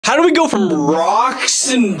How do we go from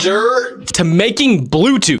rocks and dirt to making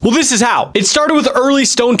Bluetooth? Well, this is how. It started with early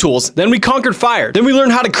stone tools, then we conquered fire, then we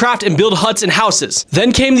learned how to craft and build huts and houses.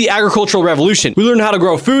 Then came the agricultural revolution. We learned how to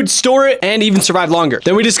grow food, store it, and even survive longer.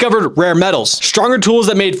 Then we discovered rare metals, stronger tools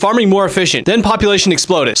that made farming more efficient. Then population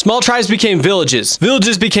exploded. Small tribes became villages.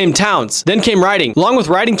 Villages became towns. Then came writing. Along with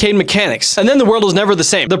writing came mechanics. And then the world was never the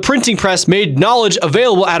same. The printing press made knowledge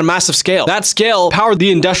available at a massive scale. That scale powered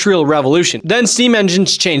the Industrial Revolution. Then steam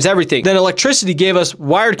engines changed everything. Then electricity gave us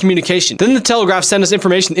wired communication. Then the telegraph sent us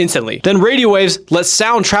information instantly. Then radio waves let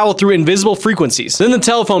sound travel through invisible frequencies. Then the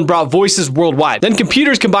telephone brought voices worldwide. Then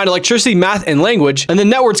computers combined electricity, math, and language. And then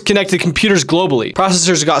networks connected computers globally.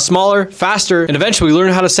 Processors got smaller, faster, and eventually we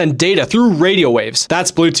learned how to send data through radio waves.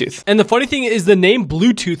 That's Bluetooth. And the funny thing is the name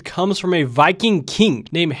Bluetooth comes from a Viking king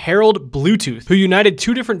named Harold Bluetooth, who united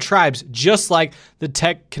two different tribes just like the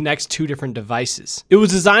tech connects two different devices. It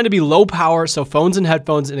was designed to be low power so phones and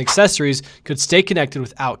headphones and accessories could stay connected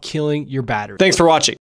without killing your battery. Thanks for watching.